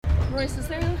Royce, is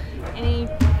there any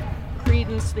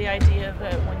credence to the idea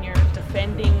that when you're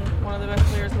defending one of the best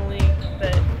players in the league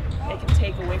that it can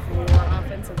take away from your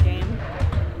offensive game?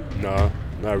 No,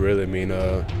 not really. I mean,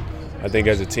 I think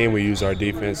as a team we use our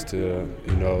defense to,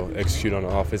 execute on the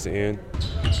offensive end,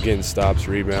 getting stops,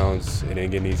 rebounds, and then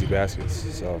getting easy baskets.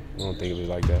 So I don't think it was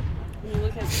like that. When you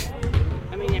look at,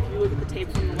 if you look at the tape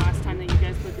from the last time that you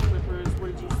guys played the Clippers,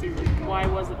 what did you see? Why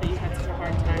was it that you had such a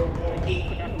hard time being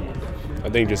productive? I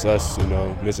think just us,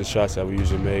 missing shots that we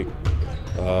usually make,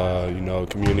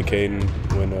 communicating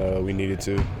when we needed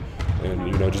to,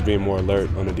 and, just being more alert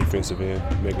on the defensive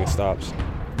end, making stops.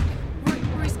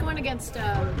 Royce, going against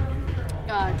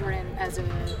Jordan as an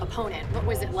opponent, what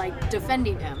was it like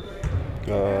defending him?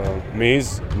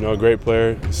 He's a great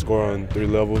player. He scores on 3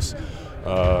 levels.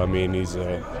 He's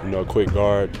a quick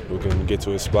guard who can get to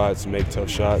his spots, make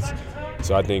tough shots.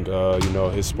 So I think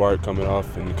his spark coming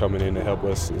off and coming in to help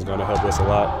us is going to help us a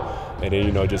lot. And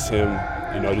then just him,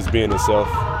 just being himself,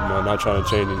 not trying to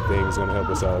change anything is going to help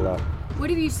us out a lot. What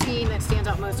have you seen that stands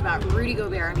out most about Rudy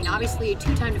Gobert? Obviously a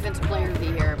 2-time Defensive Player of the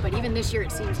Year, but even this year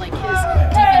it seems like his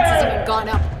defense has even gone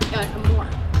up more.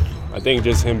 I think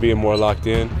just him being more locked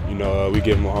in. We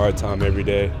give him a hard time every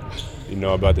day,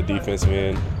 about the defensive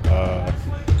end.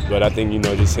 But I think,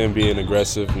 just him being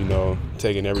aggressive,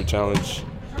 taking every challenge,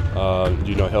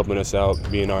 helping us out,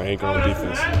 being our anchor on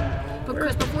defense.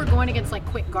 Because before going against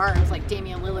quick guards like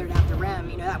Damian Lillard at the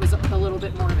rim, that was a little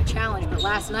bit more of a challenge. But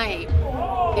last night,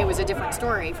 it was a different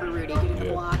story for Rudy, getting the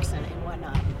blocks and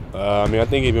whatnot. I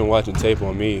think he's been watching tape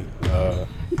on me, but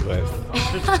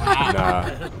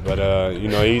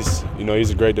he's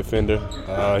a great defender.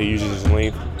 He uses his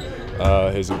length,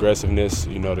 his aggressiveness,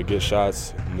 to get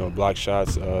shots, block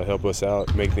shots, help us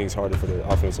out, make things harder for the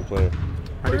offensive player.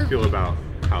 How do you feel about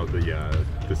how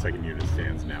the second unit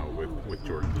stands now with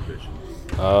Jordan's addition?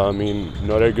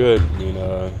 They're good.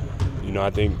 I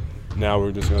think now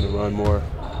we're just going to run more.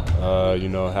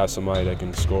 Have somebody that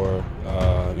can score.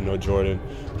 Jordan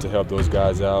to help those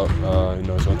guys out.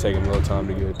 It's going to take him a little time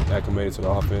to get acclimated to the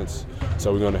offense.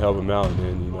 So we're going to help him out. And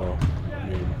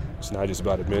then, it's not just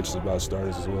about the bench; it's about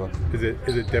starters as well. Is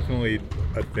it definitely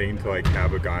a thing to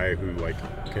have a guy who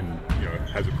can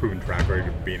has a proven track record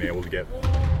of being able to get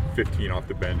 15 off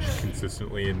the bench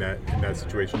consistently in that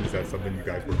situation? Is that something you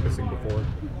guys were missing before?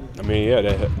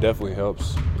 That definitely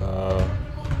helps.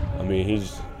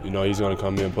 He's going to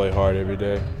come in and play hard every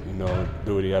day.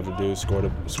 Do what he have to do, score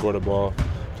the ball,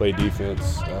 play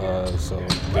defense. So I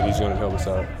think he's going to help us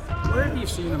out. Where have you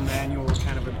seen Emmanuel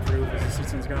kind of improve as the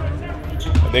season's gone?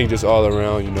 I think just all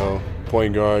around,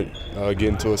 point guard,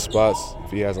 getting to his spots.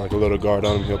 If he has a little guard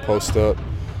on him, he'll post up.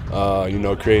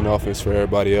 Creating offense for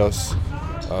everybody else.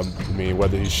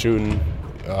 Whether he's shooting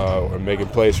or making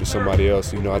plays for somebody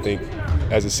else, I think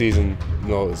as the season,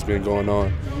 it's been going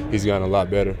on, he's gotten a lot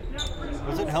better.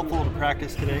 Was it helpful to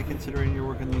practice today, considering you're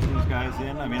working these guys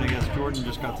in? I guess Jordan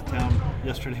just got to town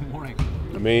yesterday morning.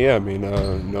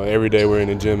 Every day we're in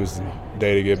the gym is the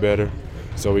day to get better.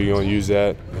 So we're going to use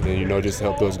that and then, just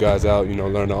help those guys out,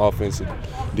 learn the offensive,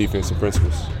 defensive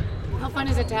principles. How fun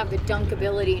is it to have the dunk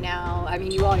ability now?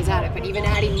 You always had it, but even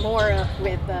adding more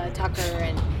with Tucker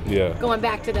and going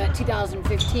back to that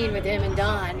 2015 with him and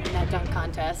Don in that dunk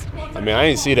contest. I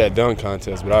didn't see that dunk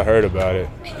contest, but I heard about it.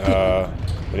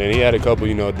 And then he had a couple,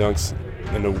 dunks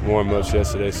in the warm-ups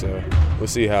yesterday, so we'll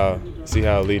see how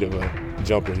elite of a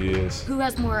jumper he is. Who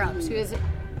has more ups? Who is it?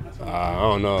 I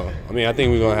don't know. I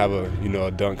think we're going to have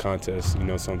a dunk contest,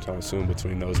 sometime soon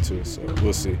between those two, so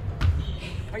we'll see.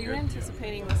 Are you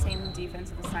anticipating the same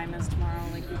defensive assignments tomorrow,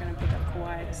 like you're going to pick up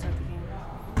Kawhi to start the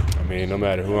game? No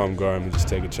matter who I'm guarding, just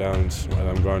take a challenge. Whether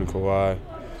I'm guarding Kawhi,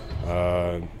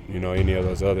 any of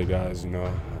those other guys, I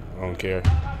don't care.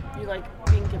 You like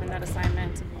being given that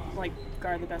assignment to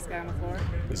guard the best guy on the floor?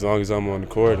 As long as I'm on the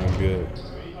court, I'm good.